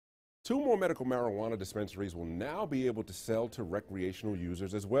Two more medical marijuana dispensaries will now be able to sell to recreational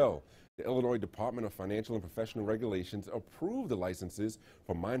users as well. The Illinois Department of Financial and Professional Regulations approved the licenses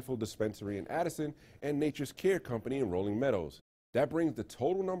for Mindful Dispensary in Addison and Nature's Care Company in Rolling Meadows. That brings the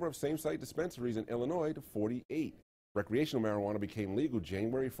total number of same-site dispensaries in Illinois to 48. Recreational marijuana became legal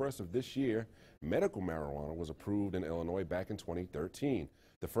January 1st of this year. Medical marijuana was approved in Illinois back in 2013.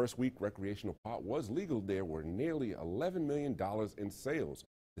 The first week recreational pot was legal, there were nearly $11 million in sales.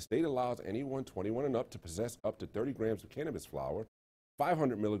 The state allows anyone 21 and up to possess up to 30 grams of cannabis flower,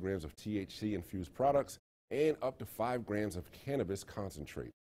 500 milligrams of THC-infused products, and up to 5 grams of cannabis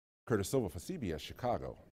concentrate. Curtis Silva for CBS Chicago.